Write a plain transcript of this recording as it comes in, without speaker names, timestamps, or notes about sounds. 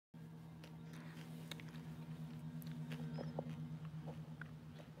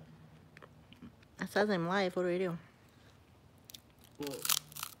says I'm live. What do I do? Well,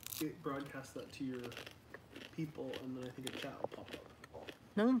 it broadcasts that to your people, and then I think a chat will pop up.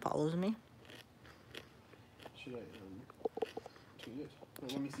 No one follows me. Should I change it? Well,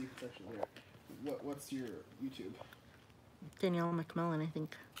 let me see if it's actually there. What's your YouTube? Danielle McMillan, I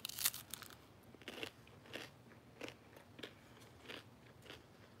think.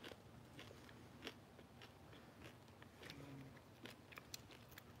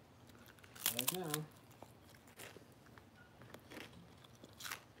 Right now.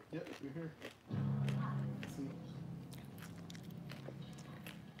 Yep, you're here. Let's see.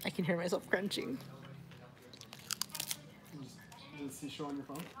 I can hear myself crunching. Did it say show on your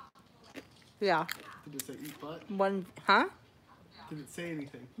phone? Yeah. Did it say eat butt? One, huh? Did it say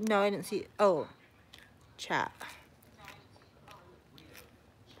anything? No, I didn't see. Oh, chat.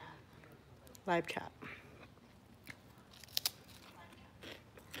 Live chat.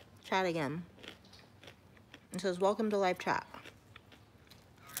 Chat again. It says, welcome to live chat.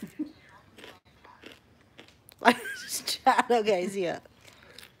 Live chat. Okay, I see it.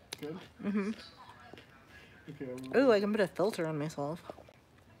 Good? Mm-hmm. Okay. Ooh, I can put a filter on myself.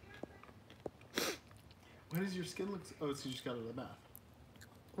 Why does your skin look... Oh, so you just got out of the bath.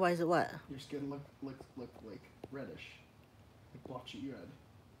 Why is it what? Your skin look like reddish. Like blotchy red.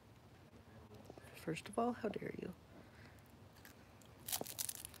 First of all, how dare you?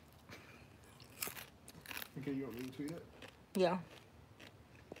 Okay, you want me to tweet it? Yeah.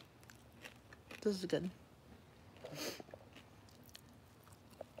 This is good.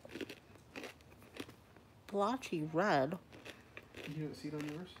 Blotchy red. You don't see it on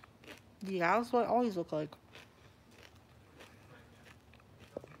yours? Yeah, that's what I always look like.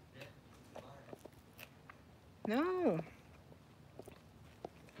 No.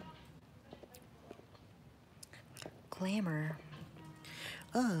 Glamour.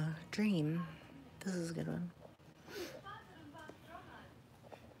 Dream. This is a good one.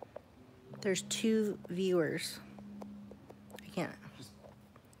 There's 2 viewers. I can't.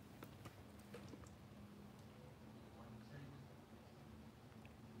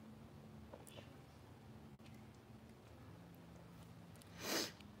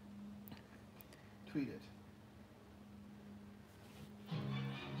 Tweet it.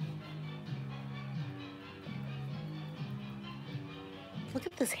 Look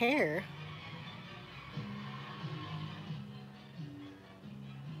at this hair.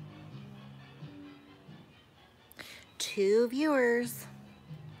 Two viewers.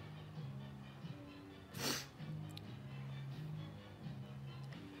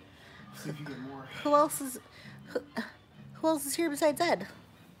 See if you get more. Who else is here besides Ed?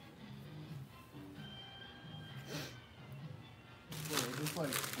 Wait, is this like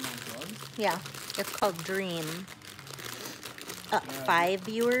I'm on drugs? Yeah, it's called Dream. Yeah, 5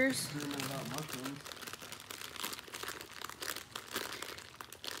 viewers. Dreaming about mushrooms.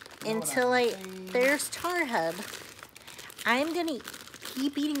 Until there's Tarhead. I'm gonna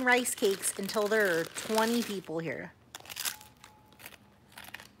keep eating rice cakes until there are 20 people here.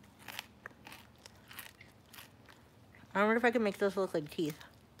 I wonder if I can make this look like teeth.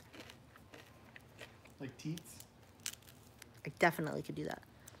 Like teats? I definitely could do that.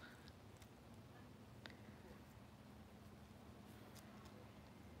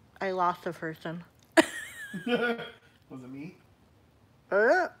 I lost the first one. Was it me?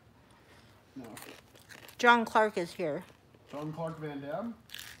 No. No. John Clark is here. John Clark Van Damme?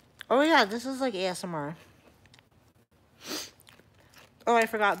 Oh yeah, this is like ASMR. Oh, I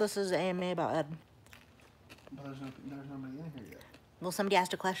forgot this is AMA about Ed. But there's nobody in here yet. Well, somebody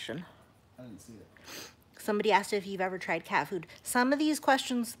asked a question. I didn't see it. Somebody asked if you've ever tried cat food. Some of these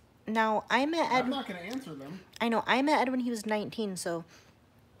questions, now I met Ed. I'm not going to answer them. I know, I met Ed when he was 19, so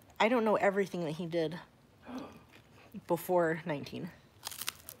I don't know everything that he did before 19.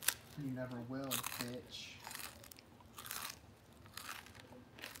 You never will, bitch.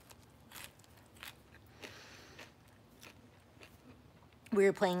 We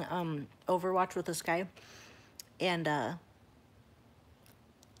were playing Overwatch with this guy, and I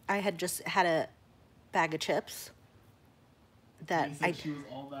had just had a bag of chips that He said she was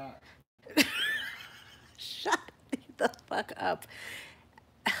all that. Shut the fuck up.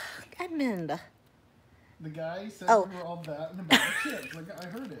 Edmund. The guy said Oh. we were all that and a bag of chips. Like, I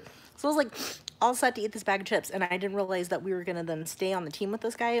heard it. So I was like all set to eat this bag of chips, and I didn't realize that we were gonna then stay on the team with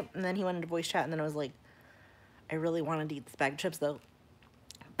this guy, and then he went into voice chat, and then I was like, I really wanted to eat this bag of chips though.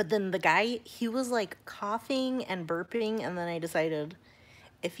 But then the guy, he was like coughing and burping, and then I decided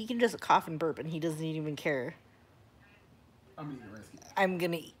if he can just cough and burp and he doesn't even care, I'm eating a rice cake. I'm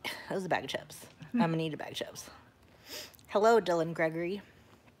gonna eat. That was a bag of chips. I'm gonna eat a bag of chips. Hello, Dylan Gregory.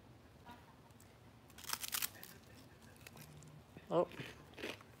 Oh,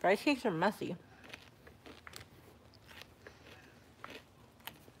 rice cakes are messy.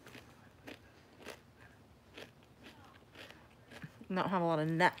 Not have a lot of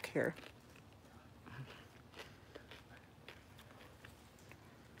neck here.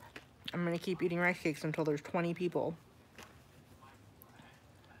 I'm gonna keep eating rice cakes until there's 20 people.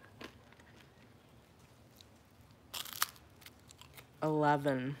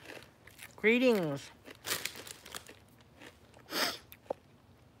 $11. Greetings.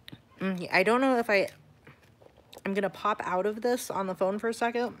 I don't know if I'm gonna pop out of this on the phone for a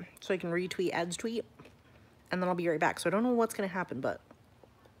second so I can retweet Ed's tweet, and then I'll be right back. So I don't know what's gonna happen, but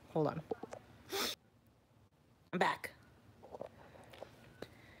hold on. I'm back.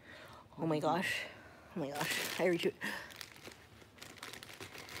 Oh my gosh. Oh my gosh. I retweet.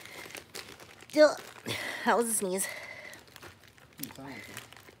 That was a sneeze.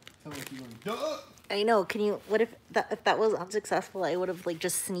 I know. Can you? What if that was unsuccessful? I would have like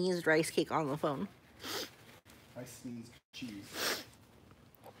just sneezed rice cake on the phone. I sneezed cheese.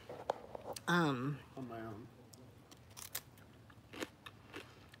 On my own.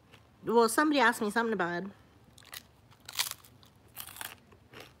 Well, somebody asked me something about it.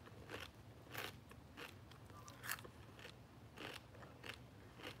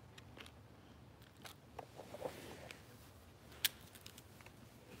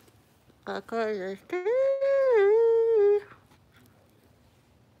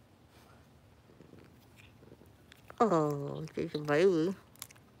 Oh, there's a baby.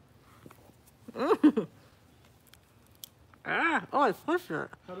 Ah, oh, I pushed it.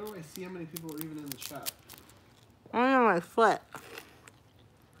 How do I see how many people are even in the chat? Only on my foot.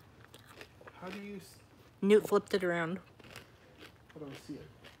 How do you... Newt flipped it around. How do I see it?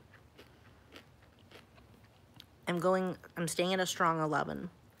 I'm staying at a strong 11.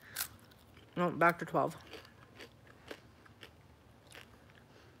 No, back to 12.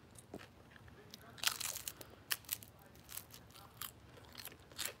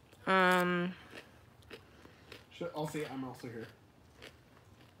 I'll say I'm also here.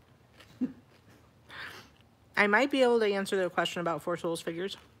 I might be able to answer the question about Four Souls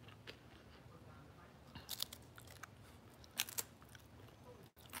figures.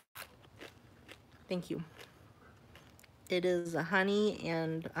 Thank you. It is a honey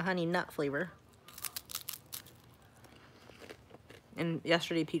and a honey nut flavor. And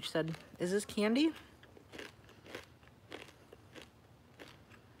yesterday Peach said, "Is this candy?"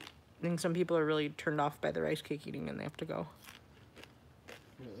 I think some people are really turned off by the rice cake eating and they have to go.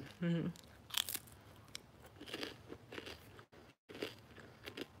 Really? Mm-hmm.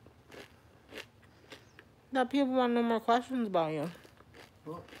 Now people want no more questions about you.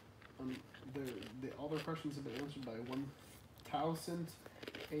 Well, all their questions have been answered by 1,000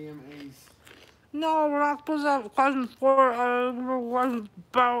 AMAs. No, we're not supposed to have questions for questions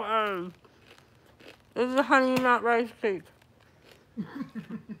about This is a honey nut rice cake.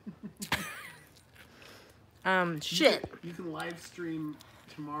 Shit. You can live stream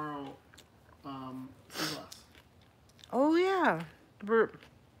tomorrow, C-Class. Oh, yeah.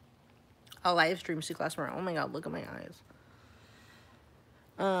 I'll live stream C-Class tomorrow. Oh my god, look at my eyes.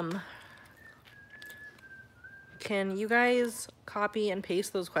 Can you guys copy and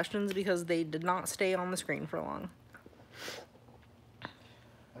paste those questions because they did not stay on the screen for long?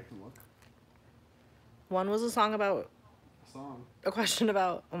 I can look. One was a song about... Song. A question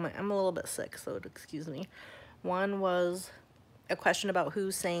about... Oh my, I'm a little bit sick, so excuse me. One was a question about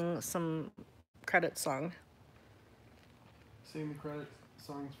who sang some credit song. Sing the credit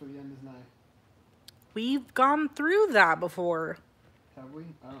songs for The End Is Nigh. We've gone through that before. Have we?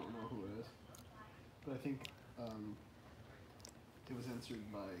 I don't know who it is. But I think it was answered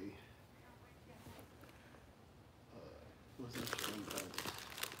by...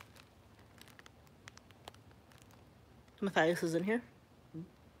 Matthias is in here?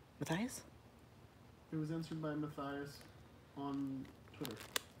 Matthias? It was answered by Matthias on Twitter.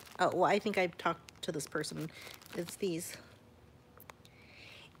 Oh, well, I think I've talked to this person. It's these.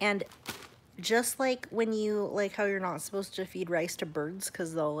 And just like when you, like how you're not supposed to feed rice to birds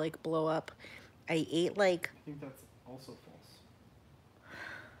because they'll, like, blow up, I ate, like... I think that's also false.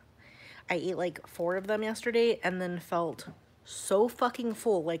 I ate, like, 4 of them yesterday and then felt so fucking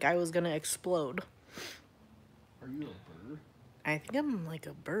full, like I was gonna explode. Are you a bird? I think I'm like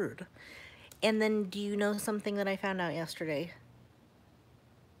a bird. And then do you know something that I found out yesterday?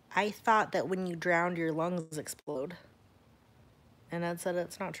 I thought that when you drowned, your lungs explode. And Ed said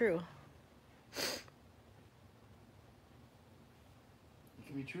it's not true. It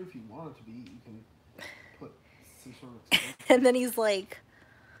can be true if you want it to be. You can put some sort of... And then he's like,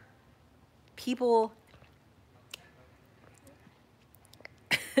 people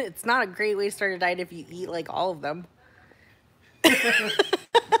It's not a great way to start a diet if you eat like all of them.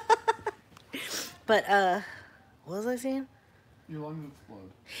 But what was I saying? Your lungs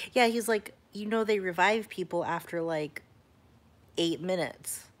explode. Yeah, he's like, you know, they revive people after like 8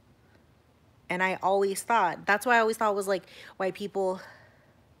 minutes. And I always thought, that's why I always thought was like why people,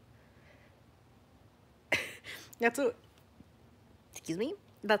 that's what, excuse me?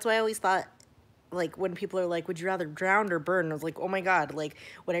 That's why I always thought, like, when people are like, would you rather drown or burn? I was like, oh my God, like,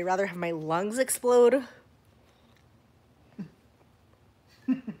 would I rather have my lungs explode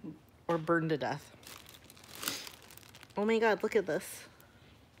or burn to death? Oh my God, look at this.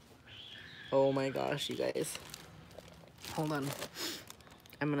 Oh my gosh, you guys. Hold on.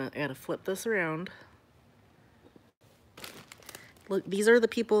 I gotta flip this around. Look, these are the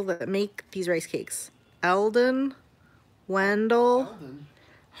people that make these rice cakes. Eldon, Wendell, Eldon.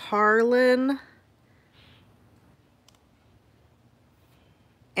 Harlan,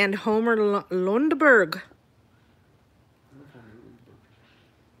 and Homer Lundberg.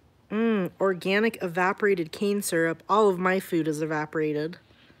 Organic evaporated cane syrup. All of my food is evaporated.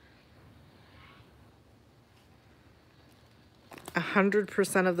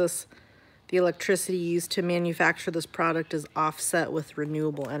 100% of this, the electricity used to manufacture this product is offset with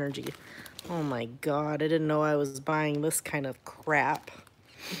renewable energy. Oh my God, I didn't know I was buying this kind of crap.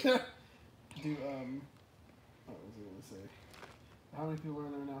 Do, what was I going to say? How many people are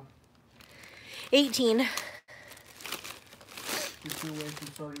in there now? 18. You're 2 away from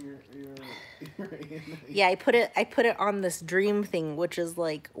starting your AMA. Yeah, I put it on this dream thing, which is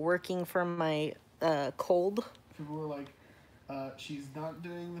like working for my cold. People were like, she's not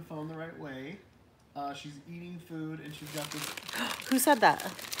doing the phone the right way. She's eating food, and she's got this. Who said that?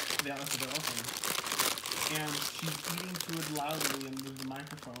 Yeah, that's what they're all saying. And she's eating food loudly into the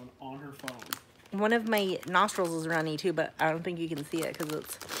microphone on her phone. One of my nostrils is runny too, but I don't think you can see it because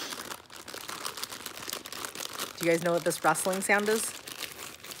it's... Do you guys know what this rustling sound is?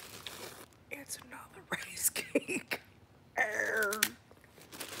 It's another rice cake.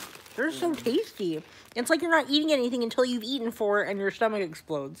 They're so tasty. It's like you're not eating anything until you've eaten 4 and your stomach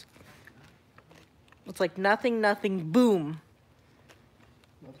explodes. It's like nothing, nothing, boom.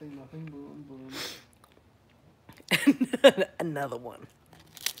 Nothing, nothing, boom, boom. Another one.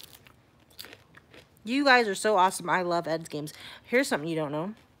 You guys are so awesome. I love Ed's games. Here's something you don't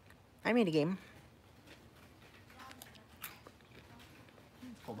know. I made a game.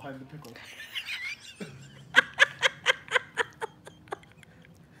 It's called Hide the Pickle.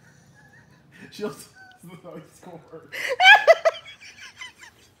 She also says how he scored.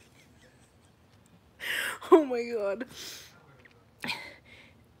 Oh my God.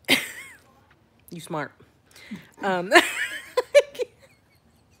 You smart. Oh no.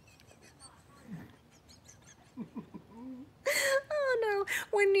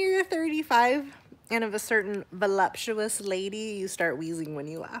 When you're 35 and of a certain voluptuous lady, you start wheezing when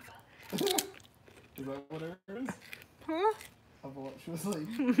you laugh. Is that what it is? Huh? A voluptuous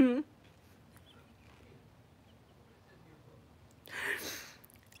lady?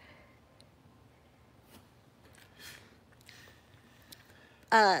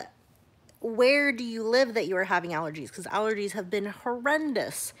 Where do you live that you are having allergies? Because allergies have been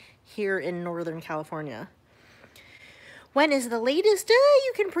horrendous here in Northern California. When is the latest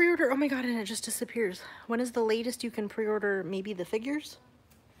you can pre-order? Oh my God, and it just disappears. When is the latest you can pre-order maybe the figures?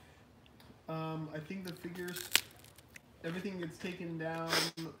 I think the figures, everything gets taken down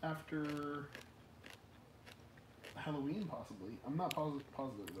after Halloween, possibly. I'm not positive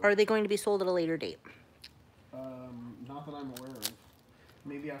though. Are they going to be sold at a later date? Not that I'm aware of.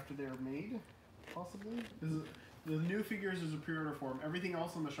 Maybe after they're made, possibly. The new figures is a pre-order form. Everything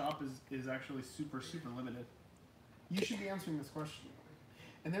else in the shop is actually super, super limited. You should be answering this question.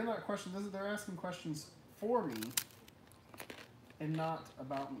 And they're not questions, they're asking questions for me and not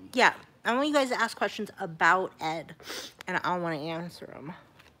about me. Yeah, I want you guys to ask questions about Ed, and I want to answer them.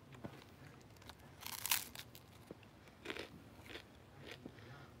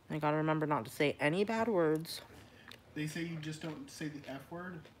 I gotta remember not to say any bad words. They say you just don't say the F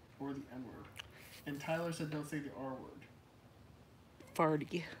word or the N word. And Tyler said don't say the R word.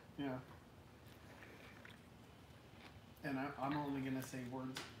 Farty. Yeah. And I'm only going to say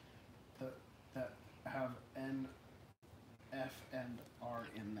words that have N, F, and R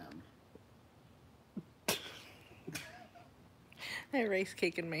in them. I have rice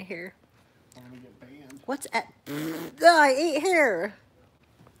cake in my hair. I'm going to get banned. What's Ed? I ate hair.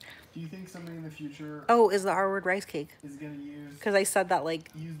 Do you think somebody in the future... Oh, is the R word rice cake? ...is going to use... Because I said that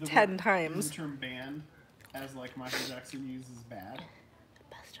like 10 times. Use the term banned as like Michael Jackson uses bad? The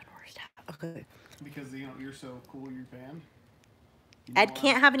best and worst. Okay. Because, you know, you're so cool, you're banned? Ed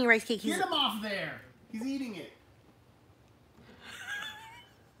can't have any rice cake. Get him off there! He's eating it.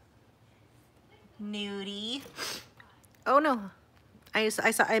 Nudie. Oh no. I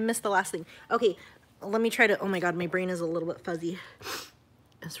missed the last thing. Okay, let me try to, oh my god, my brain is a little bit fuzzy.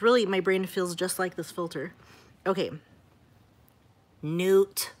 It's really, my brain feels just like this filter. Okay.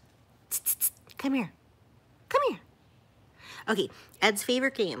 Newt. Come here. Come here. Okay, Ed's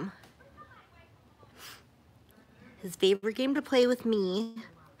favorite game. His favorite game to play with me,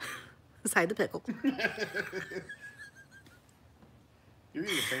 beside the pickle. You're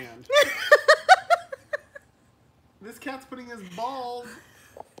getting banned. This cat's putting his balls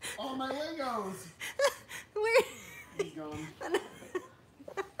on my Legos. Where? He's gone.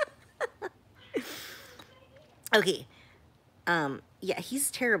 Okay. Yeah,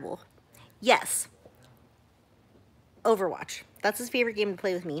 he's terrible. Yes. Overwatch. That's his favorite game to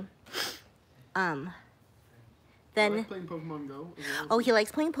play with me. Then I like playing Pokemon Go. Oh, he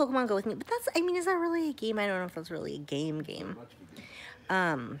likes playing Pokemon Go with me, but that's, I mean, is that really a game? I don't know if that's really a game.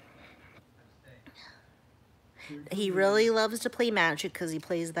 He really loves to play Magic because he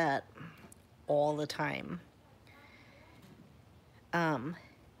plays that all the time.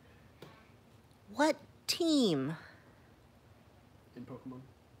 What team? In Pokemon.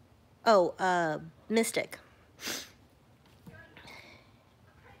 Oh, Mystic.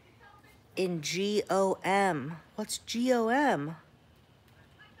 In GOM. What's GOM?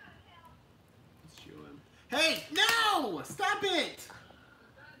 What's GOM? Hey, no! Stop it!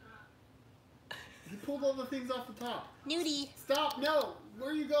 You pulled all the things off the top. Nudie. Stop! No! Where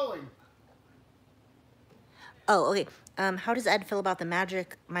are you going? Oh, okay. How does Ed feel about the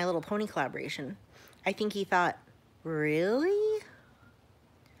Magic My Little Pony collaboration? I think he thought, really?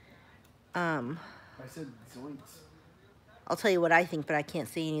 I said zoinks. I'll tell you what I think, but I can't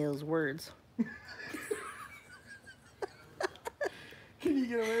say any of those words. Can you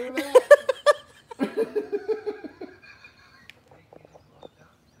get away with that?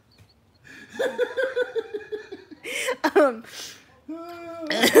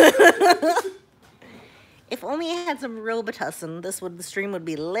 If only I had some Robitussin, the stream would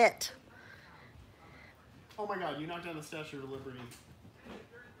be lit. Oh my god, you knocked down the Statue of Liberty.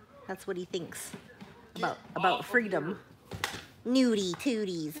 That's what he thinks about freedom. Nudie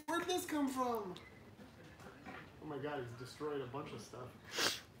tooties. Where'd this come from? Oh my god, he's destroyed a bunch of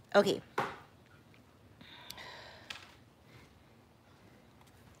stuff. Okay.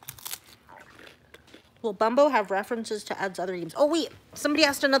 Will Bumbo have references to Ed's other games? Oh wait, somebody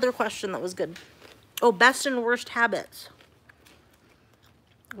asked another question that was good. Oh, best and worst habits.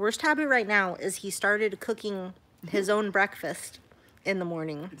 Worst habit right now is he started cooking his own breakfast in the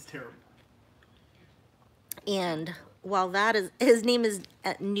morning. It's terrible. And while that is, his name is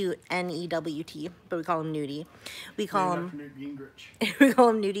Newt, N-E-W-T, but we call him Nudie. We call him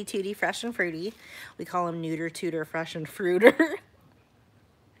Nudie Tootie Fresh and Fruity. We call him Neuter Tutor Fresh and Fruiter.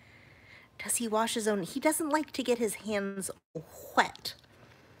 Does he wash his own? He doesn't like to get his hands wet.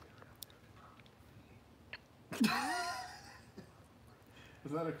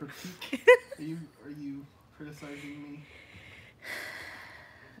 Is that a critique? Are you criticizing me?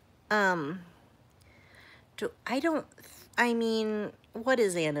 I mean, what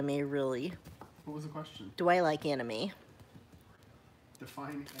is anime really? What was the question? Do I like anime?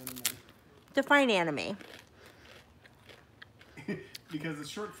 Define anime. Define anime. Because it's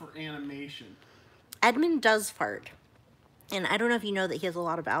short for animation. Edmund does fart. And I don't know if you know that he has a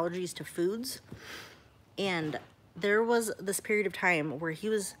lot of allergies to foods. And there was this period of time where he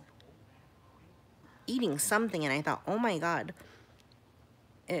was eating something and I thought, oh my god.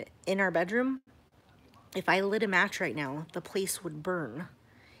 In our bedroom, if I lit a match right now, the place would burn.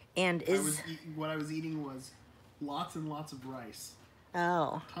 And what I was eating was lots and lots of rice.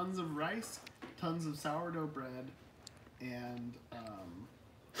 Oh. Tons of rice, tons of sourdough bread, and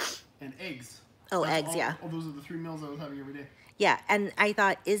eggs. Oh, eggs, yeah. Oh, those are the 3 meals I was having every day. Yeah, and I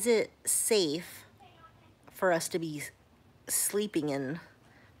thought, is it safe for us to be sleeping in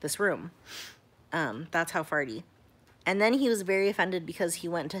this room? That's how farty. And then he was very offended because he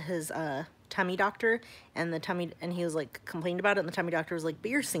went to his tummy doctor, and he was like complained about it, and the tummy doctor was like,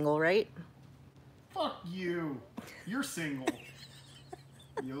 "But you're single, right?" Fuck you. You're single.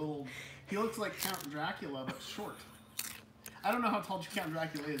 He looks like Count Dracula, but short. I don't know how tall Count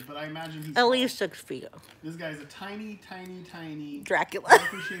Dracula is, but I imagine he's at least 6 feet. This guy's a tiny, tiny, tiny Dracula.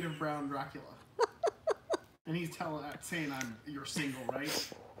 Darker shade of brown Dracula. And he's saying you're single,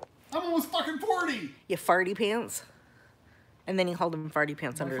 right? I'm almost fucking 40! You farty pants? And then he called him farty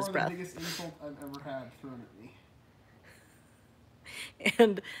pants under his breath. The biggest insult I've ever had thrown at me.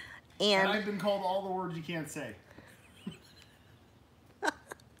 And I've been called all the words you can't say.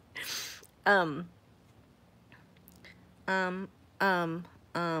 Um, um, um,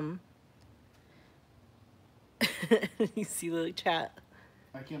 um. You see the chat?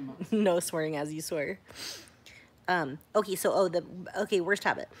 I can't. No swearing as you swear. Okay, so, okay, worst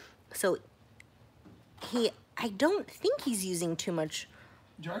habit. So, I don't think he's using too much.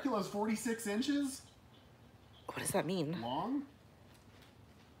 Dracula's 46 inches What does that mean? long?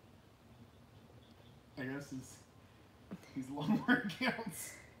 I guess he's long where it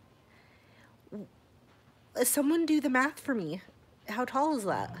counts. Someone do the math for me. How tall is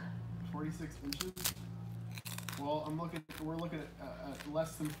that? 46 inches? Well, we're looking at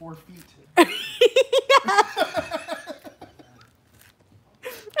less than 4 feet. I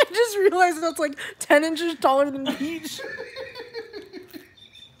just realized that's like 10 inches taller than Peach.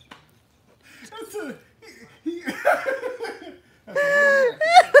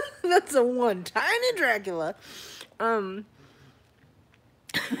 That's a one tiny Dracula. Oh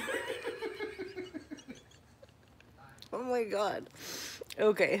my god.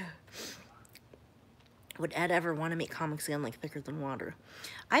 Okay. Would Ed ever want to make comics again like Thicker Than Water?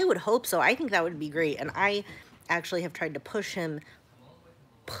 I would hope so. I think that would be great. And I actually have tried to push him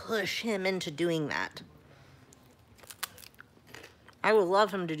into doing that. I would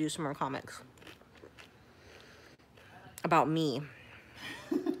love him to do some more comics. About me.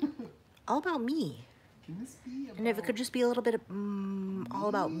 All about me. Can this be about... And if it could just be a little bit of all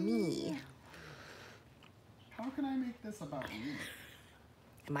about me. How can I make this about me?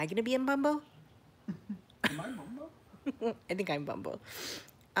 Am I going to be in Bumbo? Am I Bumbo? I think I'm Bumbo.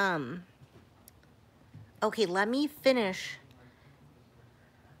 Okay, let me finish.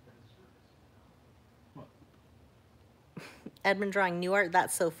 What? Edmund drawing new art.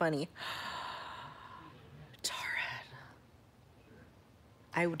 That's so funny.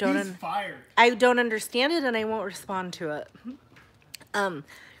 He's fired. I don't understand it, and I won't respond to it. What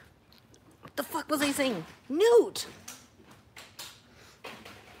the fuck was I saying? Newt!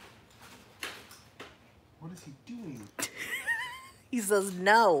 What is he doing? He says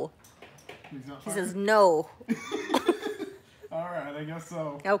no. He's not He fired? says no. Alright, I guess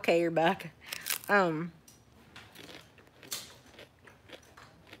so. Okay, you're back.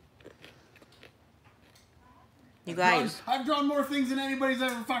 You guys. I've drawn more things than anybody's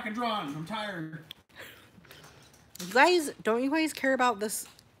ever fucking drawn. I'm tired. You guys, don't you guys care about this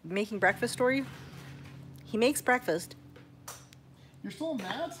making breakfast story? He makes breakfast. You're still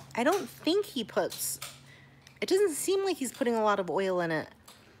mad? I don't think he puts... It doesn't seem like he's putting a lot of oil in it.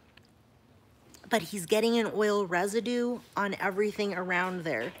 But he's getting an oil residue on everything around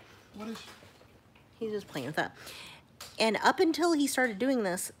there. What is... He's just playing with that. And up until he started doing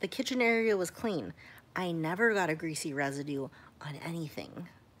this, the kitchen area was clean. I never got a greasy residue on anything.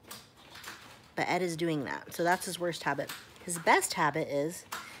 But Ed is doing that. So that's his worst habit. His best habit is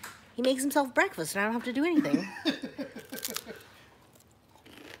he makes himself breakfast and I don't have to do anything.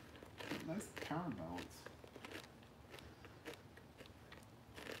 Nice counterbalance.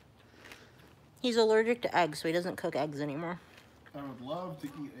 He's allergic to eggs, so he doesn't cook eggs anymore. I would love to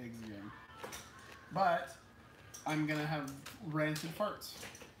eat eggs again. But I'm going to have rancid farts.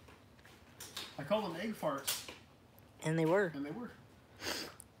 I call them egg farts. And they were. And they were.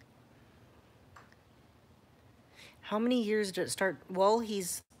 How many years did it start? Well,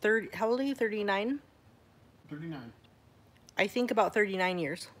 he's 30. How old are you? 39? 39. I think about 39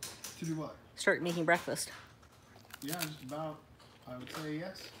 years. To do what? Start making breakfast. Yeah, just about. I would say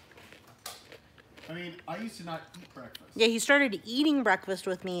yes. I mean, I used to not eat breakfast. Yeah, he started eating breakfast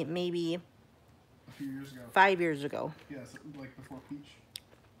with me maybe a few years ago. 5 years ago. Yes, like before Peach.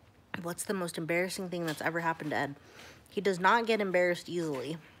 What's the most embarrassing thing that's ever happened to Ed? He does not get embarrassed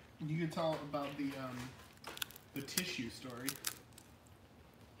easily. You can tell about the tissue story.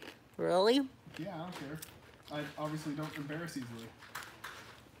 Really? Yeah, I don't care. I obviously don't embarrass easily.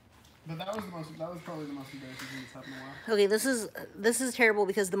 But that was probably the most embarrassing thing that's happened in a while. Okay, this is terrible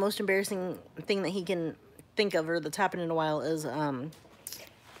because the most embarrassing thing that he can think of or that's happened in a while is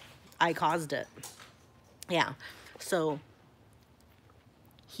I caused it. Yeah. So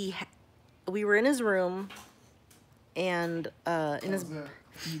we were in his room and in his Can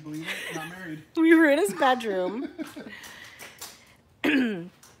you believe it? Not married. we were in his bedroom.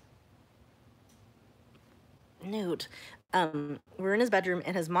 Newt. We were in his bedroom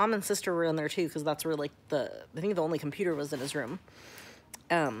and his mom and sister were in there too because that's where like I think the only computer was in his room.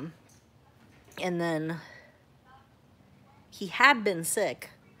 And then he had been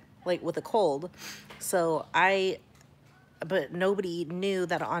sick, like with a cold. So but nobody knew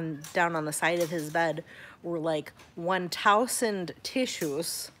that down on the side of his bed were like 1,000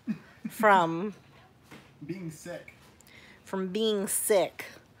 tissues from being sick. From being sick.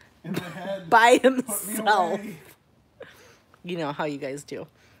 in the head. By Put me himself. away. You know how you guys do.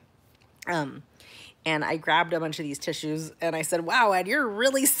 And I grabbed a bunch of these tissues and I said, wow, Ed, you're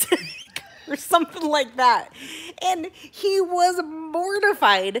really sick or something like that. And he was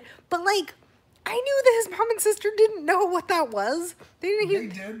mortified, but like, I knew that his mom and sister didn't know what that was. They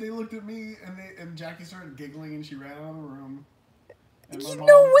did. They looked at me and Jackie started giggling and she ran out of the room. And my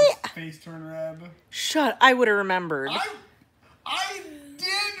way. Face turned red. Shut. I would have remembered. I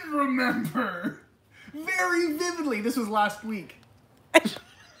did remember very vividly. This was last week.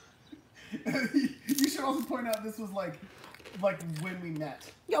 You should also point out this was like when we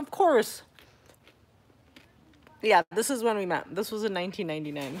met. Yeah, of course. Yeah, this is when we met. This was in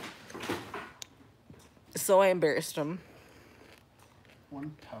 1999. So I embarrassed him.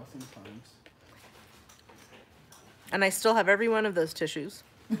 1,000 times. And I still have every one of those tissues.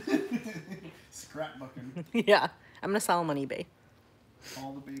 Scrapbooking. Yeah, I'm gonna sell them on eBay.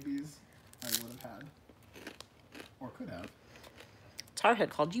 All the babies I would have had. Or could have. Tar had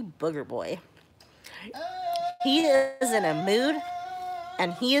called you Booger Boy. He is in a mood,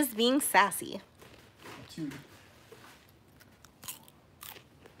 and he is being sassy. Dude.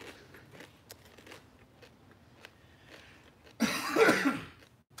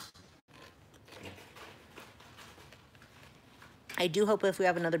 I do hope if we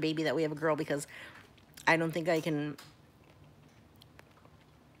have another baby that we have a girl, because I don't think I can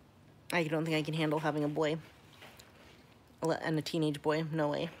handle having a boy and a teenage boy. No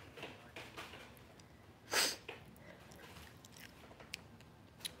way.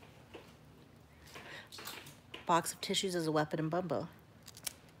 Box of tissues as a weapon in Bumbo.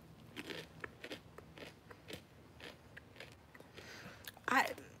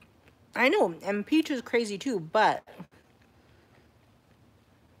 I know, and Peach is crazy too, but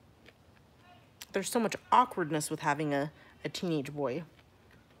there's so much awkwardness with having a teenage boy.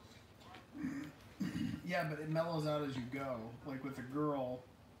 Yeah, but it mellows out as you go. Like with a girl,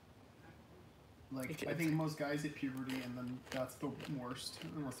 like I think most guys hit puberty and then that's the worst,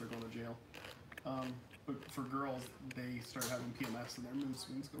 unless they're going to jail. But for girls, they start having PMS and their mood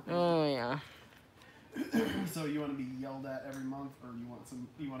swings go crazy. Oh yeah. So you want to be yelled at every month, or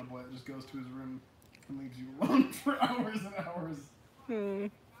you want a boy that just goes to his room and leaves you alone for hours and hours.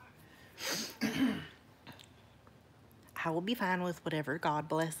 I will be fine with whatever God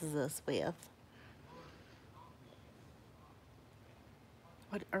blesses us with.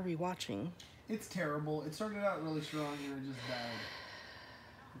 What are we watching? It's terrible. It started out really strong and it just died.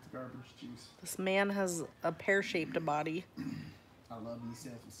 It's garbage juice. This man has a pear-shaped body. I love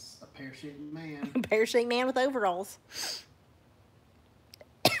myself a pear-shaped man. A pear-shaped man with overalls.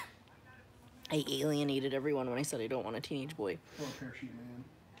 I alienated everyone when I said I don't want a teenage boy. Or a pear-shaped man.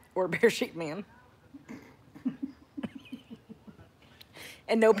 Or a pear-shaped man.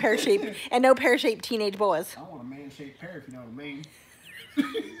 And no pear-shaped teenage boys. I want a man-shaped pear, if you know what I mean.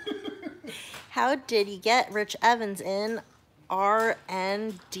 How did you get Rich Evans in?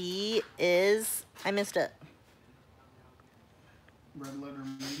 RND is... I missed it. Red Letter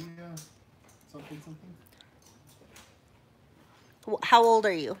Media? Something. How old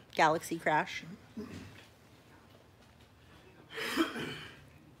are you? Galaxy Crash.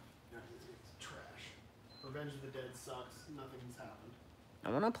 Trash. Revenge of the Dead sucks. Nothing's happened. I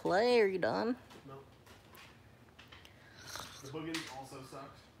want to play. Are you done? Nope. The Boogans also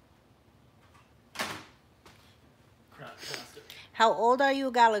sucked. Crap, passed it. How old are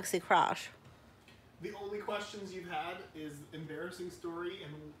you, Galaxy Crash? The only questions you've had is embarrassing story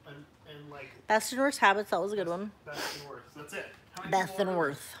and like... Best and worst habits. That was a good one. Best and worst. That's it. Best and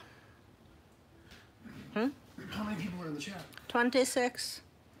worst. How many people are in the chat? 26.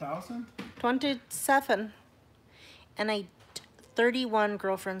 1,000? 27. And 31,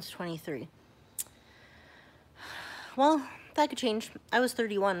 girlfriend's 23. Well, that could change. I was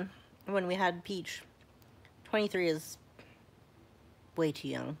 31 when we had Peach. 23 is way too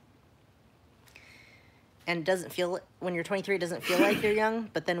young. And doesn't feel, when you're 23, it doesn't feel like you're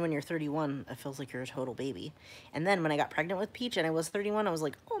young, but then when you're 31, it feels like you're a total baby. And then when I got pregnant with Peach and I was 31, I was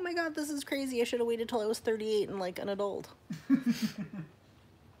like, oh my God, this is crazy. I should have waited till I was 38 and like an adult.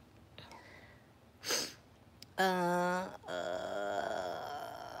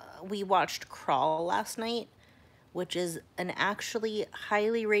 We watched Crawl last night, which is an actually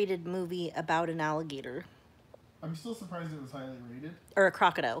highly rated movie about an alligator. I'm still surprised it was highly rated. Or a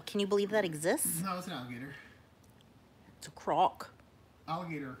crocodile. Can you believe that exists? No, it's an alligator. It's a croc.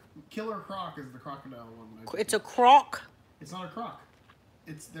 Alligator. Killer croc is the crocodile one. It's a croc. It's not a croc.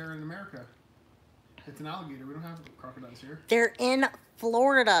 They're in America. It's an alligator. We don't have crocodiles here. They're in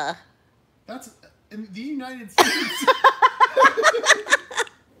Florida. That's in the United States.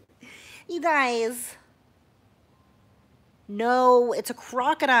 You guys. No, it's a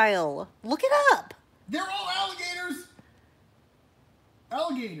crocodile. Look it up. They're all alligators.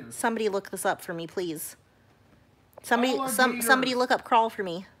 Alligators. Somebody look this up for me, please. Somebody look up crawl for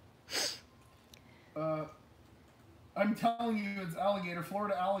me. I'm telling you, it's alligator.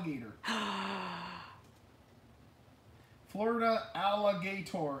 Florida alligator. Florida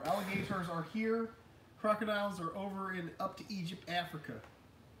alligator. Alligators are here. Crocodiles are over in up to Egypt, Africa.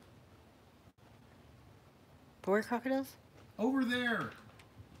 Where are crocodiles? Over there.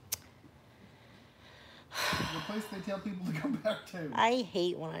 The place they tell people to come back to. I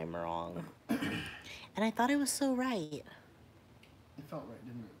hate when I'm wrong. And I thought I was so right. It felt right,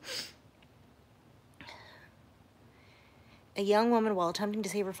 didn't it? A young woman, while attempting to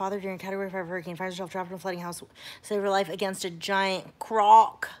save her father during a Category 5 hurricane, finds herself trapped in a flooding house to save her life against a giant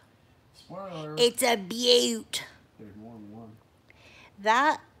croc. Spoiler. It's a beaut. There's more than one.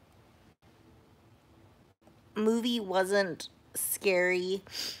 That movie wasn't scary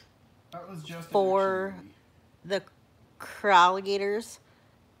That was just for the alligators.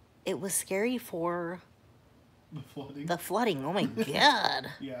 It was scary for the flooding. The flooding. Oh my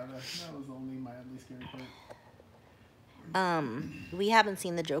god. Yeah, that was the only mildly scary part. We haven't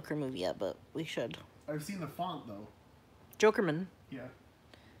seen the Joker movie yet, but we should. I've seen the font though. Jokerman. Yeah.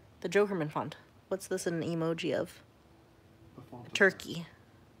 The Jokerman font. What's this an emoji of? The font. Turkey.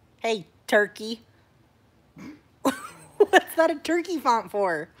 Hey, turkey. What's that a turkey font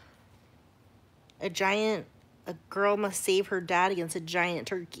for? A girl must save her dad against a giant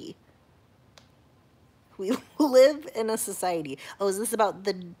turkey. We live in a society. Oh, is this about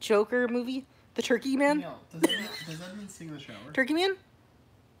the Joker movie? The Turkey Man? Neil, does Edmund sing in the shower? Turkey Man?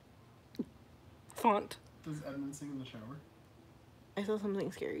 Font. Does Edmund sing in the shower? I saw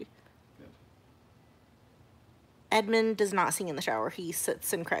something scary. Good. Edmund does not sing in the shower. He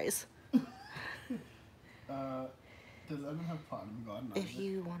sits and cries. Does Edmund have platinum god? If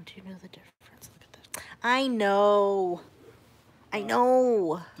you want to know the difference, look at this. I know. I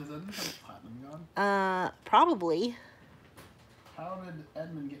know. Does Edmund have platinum god? Probably. How did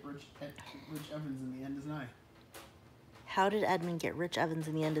Edmund get Rich Evans in The End Is Nigh? How did Edmund get Rich Evans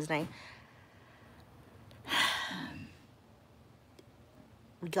in The End Is Nigh?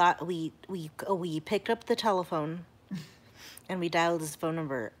 We picked up the telephone and we dialed his phone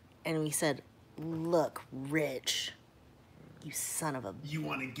number and we said, "Look, Rich, you son of a..." You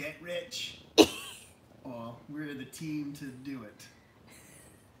want to get rich? Well, we're the team to do it.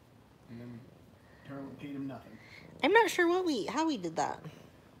 And then Carol paid him nothing. I'm not sure how we did that.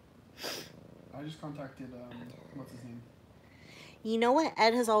 I just contacted what's his name? You know what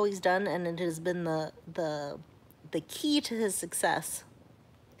Ed has always done, and it has been the key to his success.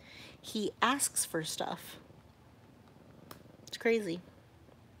 He asks for stuff. It's crazy.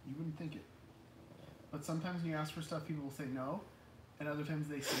 You wouldn't think it. But sometimes when you ask for stuff, people will say no, and other times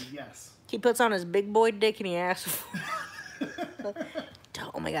they say yes. He puts on his big boy dick and he asks for...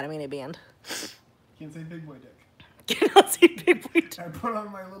 Oh my god, I made a band. Can't say big boy dick. Cannot say big boy dick. I put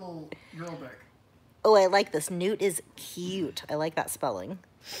on my little girl dick. Oh, I like this. Newt is cute. I like that spelling.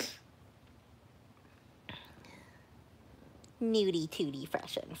 Nudie tootie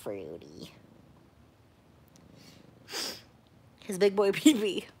fresh and fruity. His big boy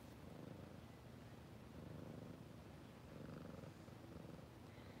pee-pee.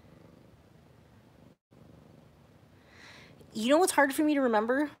 You know what's hard for me to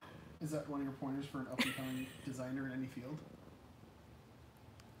remember? Is that one of your pointers for an up-and-coming designer in any field?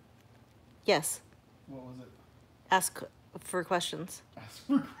 Yes. What was it? Ask for questions. Ask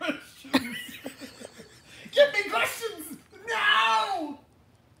for questions. Give me questions! No!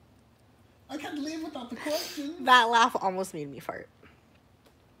 I can't live without the questions. That laugh almost made me fart.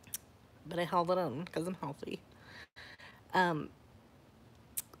 But I held it in because I'm healthy.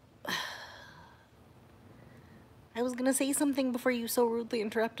 I was gonna say something before you so rudely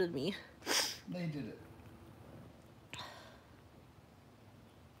interrupted me. They did it.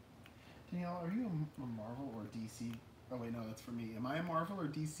 Danielle, are you a Marvel or DC? Oh wait, no, that's for me. Am I a Marvel or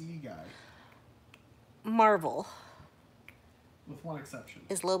DC guy? Marvel. With one exception.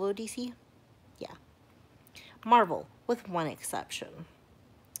 Is Lobo DC? Yeah. Marvel, with one exception.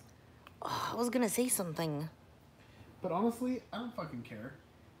 Oh, I was gonna say something. But honestly, I don't fucking care.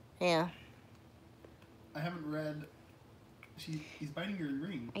 Yeah. I haven't read... He's biting your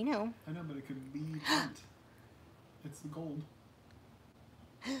ring. I know. I know, but it could be Brent. It's the gold.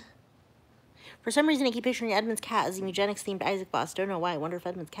 For some reason, I keep picturing Edmund's cat as a eugenics-themed Isaac boss. Don't know why. I wonder if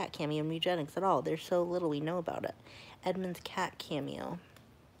Edmund's cat cameo in eugenics at all. There's so little we know about it. Edmund's cat cameo.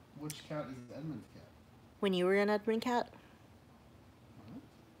 Which cat is Edmund's cat? When you were an Edmund cat?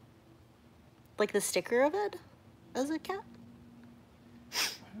 Like the sticker of it as a cat? I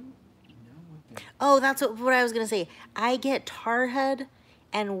don't know what they... Oh, that's what I was going to say. I get Tarhead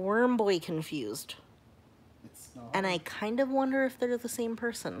and Wormboy confused. It's not. And I kind of wonder if they're the same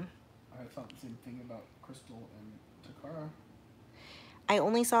person. I thought the same thing about Crystal and Takara. I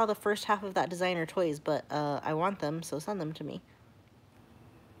only saw the first half of that designer toys, but I want them, so send them to me.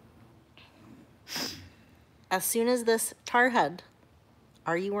 As soon as this Tarhead,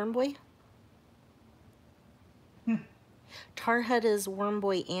 are you Wormboy? Tarhead is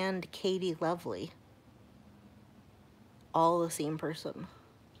Wormboy and Katie Lovely. All the same person.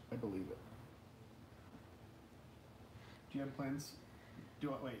 I believe it. Do you have plans?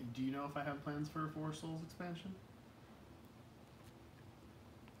 Do you know if I have plans for a Four Souls expansion?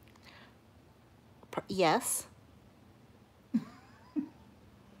 Yes.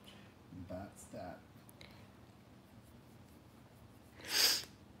 That's that.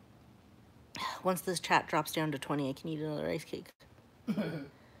 Once this chat drops down to 20, I can eat another ice cake.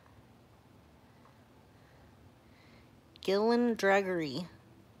 Gillen Dregory.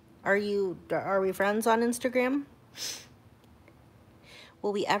 Are we friends on Instagram?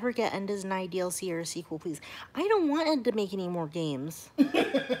 Will we ever get End is Night DLC or a sequel, please? I don't want Ed to make any more games.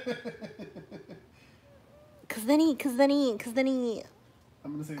 Cause then he.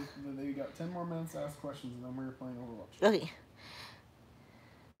 I'm gonna say that they got 10 more minutes to ask questions, and then we're playing Overwatch. Okay.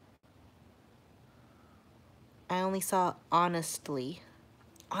 I only saw honestly.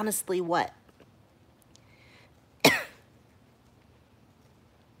 Honestly, what? Why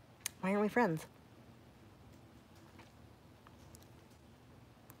aren't we friends?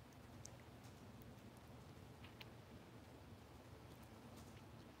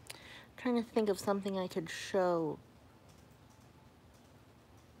 Trying to think of something I could show.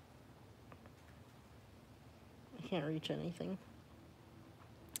 I can't reach anything.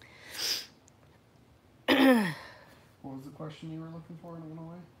 What was the question you were looking for and it went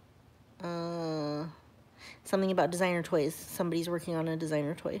away? Something about designer toys. Somebody's working on a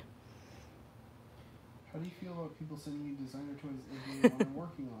designer toy. How do you feel about people sending you designer toys as the one I'm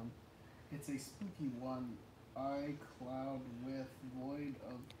working on? It's a spooky one. Eye cloud with void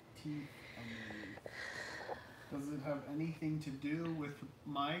of teeth underneath. Does it have anything to do with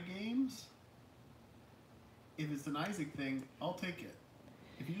my games? If it's an Isaac thing, I'll take it.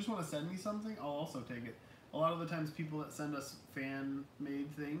 If you just want to send me something, I'll also take it. A lot of the times people that send us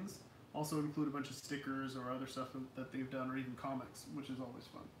fan-made things also include a bunch of stickers or other stuff that they've done, or even comics, which is always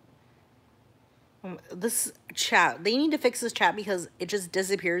fun. This chat, they need to fix this chat because it just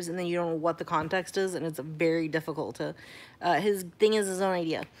disappears and then you don't know what the context is, and it's very difficult to... his thing is his own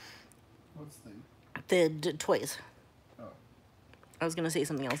idea. What's the thing? The toys. Oh. I was going to say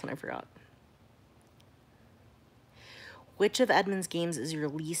something else and I forgot. Which of Edmund's games is your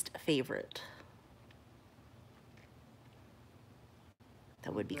least favorite?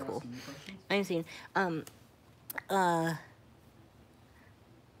 That would be cool. I'm seeing.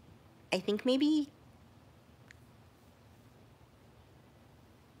 I think maybe...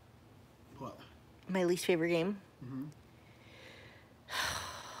 What? My least favorite game? Mm-hmm.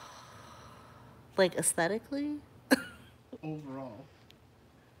 Like, aesthetically? Overall.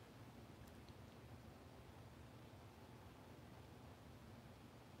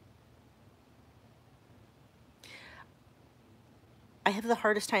 I have the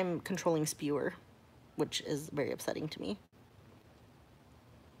hardest time controlling Spewer, which is very upsetting to me.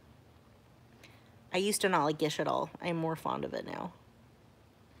 I used to not like Gish at all. I'm more fond of it now.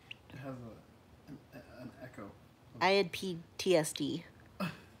 It has an echo. I had PTSD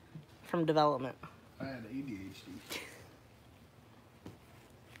from development. I had ADHD.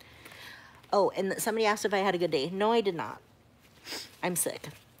 Oh, and somebody asked if I had a good day. No, I did not. I'm sick.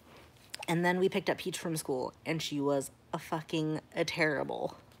 And then we picked up Peach from school, and she was a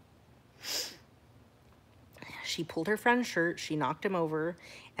terrible. She pulled her friend's shirt, she knocked him over,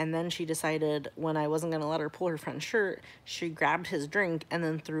 and then she decided when I wasn't going to let her pull her friend's shirt, she grabbed his drink and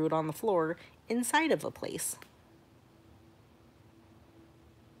then threw it on the floor inside of the place.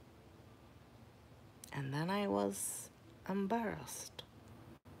 And then I was embarrassed.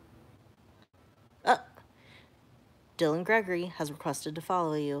 Dylan Gregory has requested to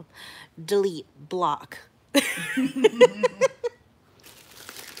follow you. Delete, block.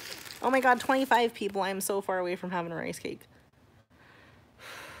 Oh my god, 25 people. I'm so far away from having a rice cake.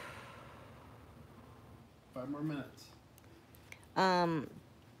 5 more minutes.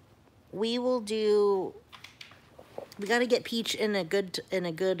 We will do... We gotta get Peach in a good,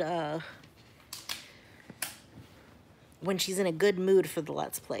 when she's in a good mood for the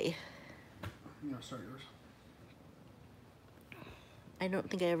Let's Play. You know, start yours. I don't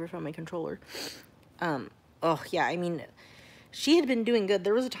think I ever found my controller. Oh, yeah, I mean, she had been doing good.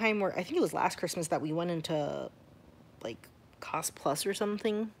 There was a time where, I think it was last Christmas, that we went into, like, Cost Plus or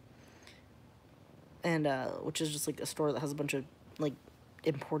something. And, which is just, like, a store that has a bunch of, like,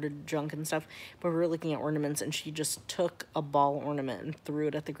 imported junk and stuff. But we were looking at ornaments, and she just took a ball ornament and threw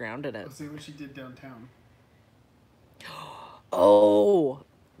it at the ground in it. Let's see what she did downtown. Oh,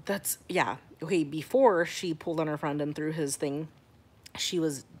 that's, yeah. Okay, before she pulled on her friend and threw his thing, she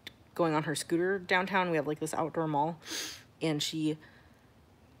was going on her scooter downtown. We have, like, this outdoor mall. And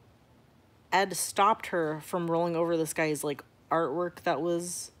Ed stopped her from rolling over this guy's, like, artwork that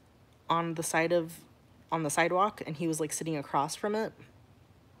was on the sidewalk, and he was, like, sitting across from it.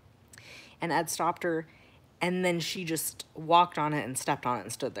 And Ed stopped her, and then she just walked on it and stepped on it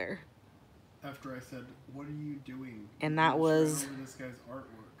and stood there. After I said, "What are you doing?" And that was... over this guy's artwork.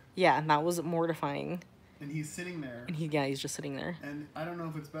 Yeah, and that was mortifying. And he's sitting there. And he's just sitting there. And I don't know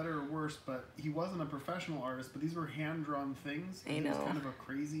if it's better or worse, but he wasn't a professional artist, but these were hand-drawn things. I know. He was kind of a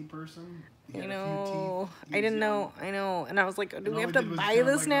crazy person. I know. I didn't know. I know. And I was like, do we have to buy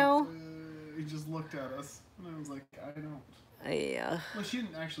this now? He just looked at us. And I was like, I don't. Well, she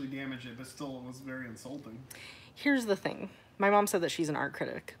didn't actually damage it, but still it was very insulting. Here's the thing. My mom said that she's an art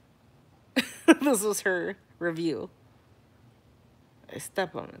critic. This was her review. I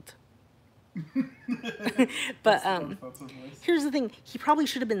step on it. But here's the thing. He probably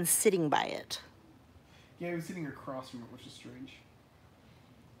should have been sitting by it. Yeah, he was sitting across from it, which is strange.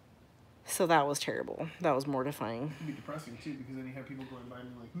 So that was terrible. That was mortifying. It'd be depressing too, because then you have people going by and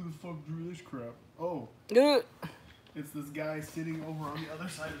like, who the fuck drew this crap? Oh, it's this guy sitting over on the other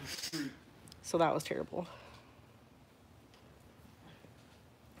side of the street. So that was terrible.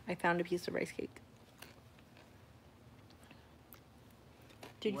 I found a piece of rice cake.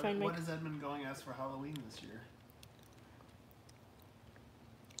 Did you find my... What is Edmund going as for Halloween this year?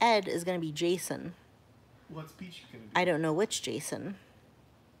 Ed is going to be Jason. What's Peach going to be? I don't know which Jason.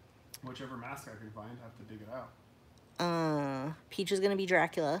 Whichever mask I can find, I have to dig it out. Peach is going to be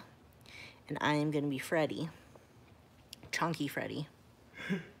Dracula. And I am going to be Freddy. Chunky Freddy.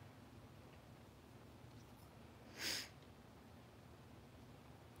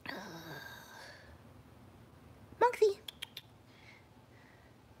 Monksy.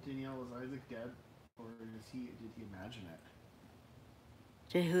 Danielle, was Isaac dead? Or did he imagine it?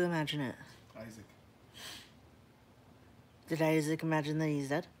 Did who imagine it? Isaac. Did Isaac imagine that he's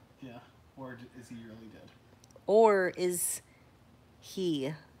dead? Yeah. Or is he really dead? Or is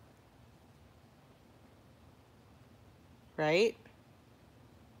he... Right?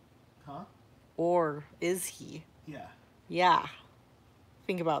 Huh? Or is he? Yeah. Yeah.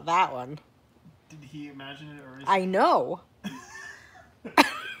 Think about that one. Did he imagine it or is I know.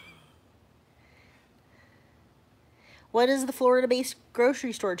 What is the Florida-based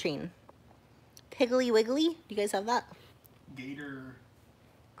grocery store chain? Piggly Wiggly? Do you guys have that? Gator...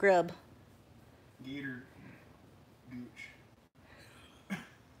 Grub. Gator... Gooch.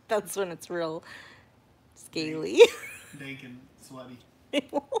 That's when it's real scaly. Dank and sweaty.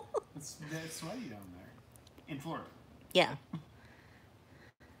 It's sweaty down there. In Florida. Yeah.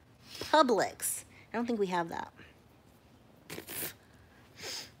 Publix. I don't think we have that.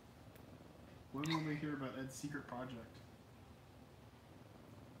 When will we hear about Ed's secret project?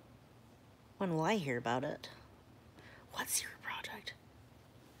 When will I hear about it? What secret project?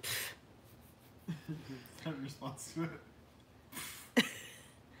 That response to it.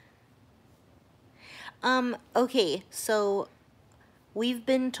 Okay, so we've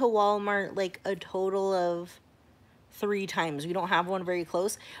been to Walmart like a total of 3 times. We don't have one very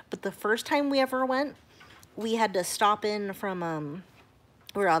close, but the first time we ever went, we had to stop in from,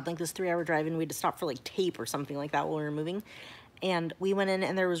 we were on like this 3-hour drive, and we had to stop for like tape or something like that while we were moving. And we went in,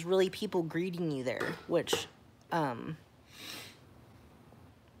 and there was really people greeting you there, which, I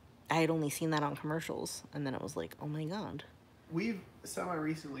had only seen that on commercials, and then it was like, oh my God. We've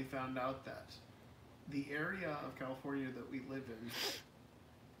semi-recently found out that the area of California that we live in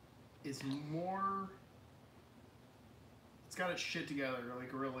is more... It's got its shit together, like,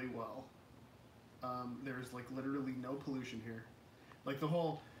 really well. There's, like, literally no pollution here. Like, the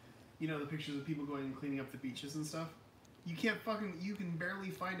whole, you know, the pictures of people going and cleaning up the beaches and stuff. You can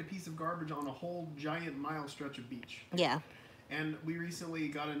barely find a piece of garbage on a whole giant mile stretch of beach. Yeah. And we recently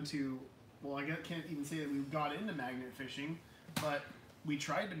got into, well, I can't even say that we got into magnet fishing, but we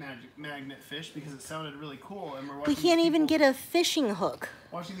tried to magnet fish because it sounded really cool. And we're watching. We can't even get a fishing hook.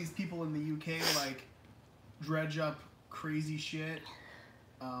 Watching these people in the UK like dredge up crazy shit,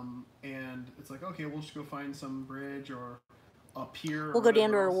 and it's like, okay, we'll just go find some bridge or a pier. Or We'll go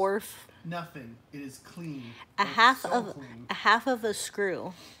down to whatever our else. wharf. Nothing. It is clean. A Like, half so of clean. a half of a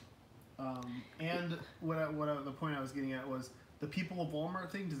screw. And the point I was getting at was the people of Walmart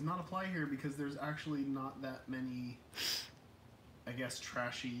thing does not apply here because there's actually not that many, I guess,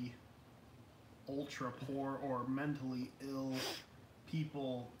 trashy, ultra poor or mentally ill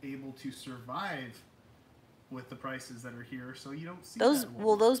people able to survive with the prices that are here. So you don't see Those that at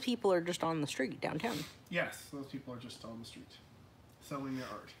well, Walmart. those people are just on the street downtown. Yes, those people are just on the street selling their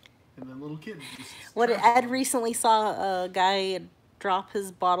art, and then little kids. Just What trample Ed them. recently saw a guy drop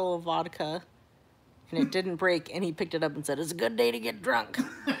his bottle of vodka, and it didn't break, and he picked it up and said, "It's a good day to get drunk."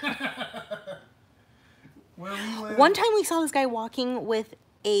 Where we live, One time we saw this guy walking with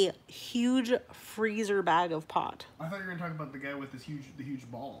a huge freezer bag of pot. I thought you were gonna talk about the guy with the huge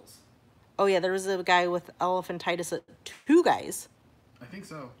balls. Oh yeah, there was a guy with elephantitis. Two guys I think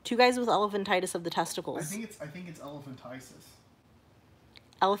so. with elephantitis of the I testicles. think it's elephantiasis.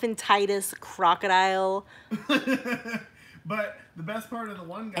 Elephantitis, crocodile. But the best part of the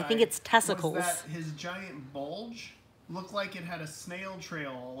one guy, I think it's testicles. was that his giant bulge looked like it had a snail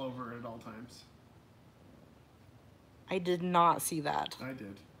trail all over it at all times. I did not see that. I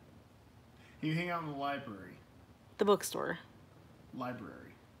did. He hang out in the library. The bookstore.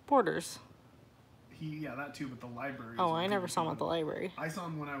 Library. Borders. Yeah, that too, but the library. Oh, I never saw him at the library. I saw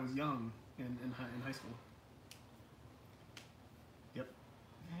him when I was young in high school. Yep.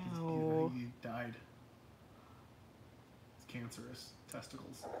 Oh. He died. It's cancerous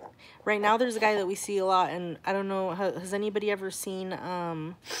testicles. Right now, there's a guy that we see a lot, and I don't know, has anybody ever seen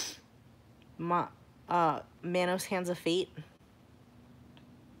Manos Hands of Fate?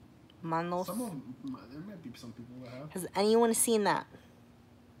 Manos. Some of them, there might be some people that have. Has anyone seen that?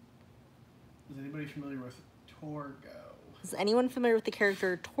 Is anybody familiar with Torgo? Is anyone familiar with the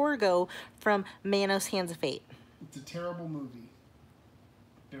character Torgo from Manos Hands of Fate? It's a terrible movie.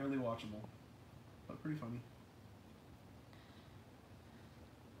 Barely watchable, but pretty funny.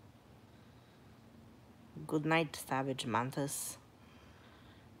 Good night, Savage Mantis.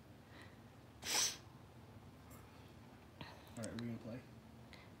 Alright, we're gonna play.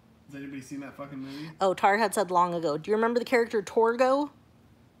 Has anybody seen that fucking movie? Oh, Tar had said long ago. Do you remember the character Torgo?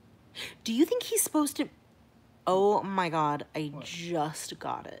 Do you think he's supposed to... Oh my god, I What? just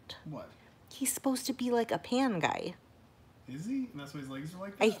got it. What? He's supposed to be like a pan guy. Is he? And that's why his legs are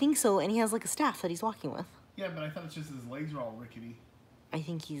like that? I think so, and he has like a staff that he's walking with. Yeah, but I thought it's just his legs are all rickety. I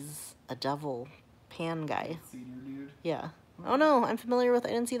think he's a devil pan guy. Cedar dude. Yeah. Oh no, I'm familiar with... I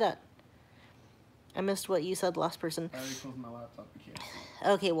didn't see that. I missed what you said, last person. I already closed my laptop. I can't see.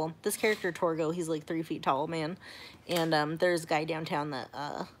 Okay, well, this character Torgo, he's like 3 feet tall, man. And there's a guy downtown that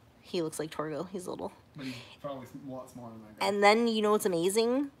he looks like Torgo. He's little. But he's probably a lot smaller than that guy. And then, you know what's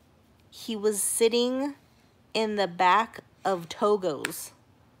amazing? He was sitting in the back of Togo's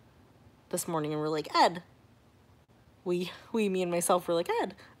this morning, and we're like, Ed. Me and myself were like,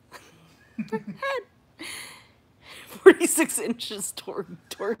 Ed. Ed. 46 inches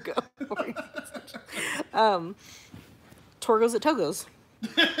Torgo. 46 inches. Torgo's at Togo's.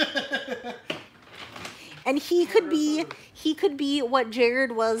 And he could be what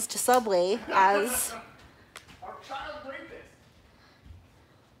Jared was to Subway as... Our child rapist.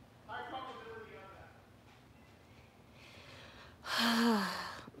 High probability on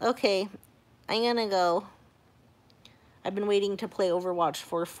that. Okay, I'm gonna go. I've been waiting to play Overwatch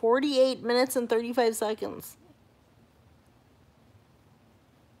for 48 minutes and 35 seconds.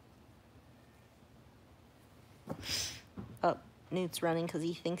 Oh, Newt's running because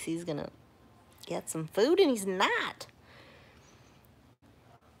he thinks he's gonna get some food, and he's not.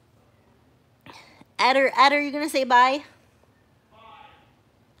 Ed, are you gonna say bye? Bye.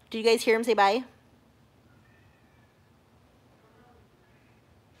 Did you guys hear him say bye?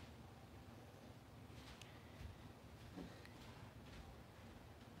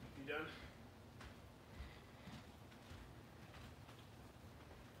 You done?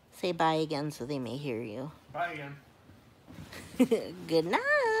 Say bye again so they may hear you. Bye again. Good night.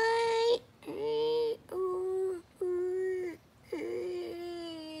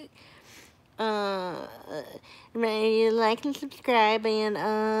 Remember to like and subscribe,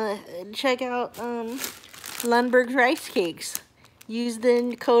 and check out Lundberg's rice cakes. Use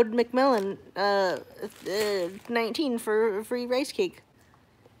the code McMillan 19 for a free rice cake.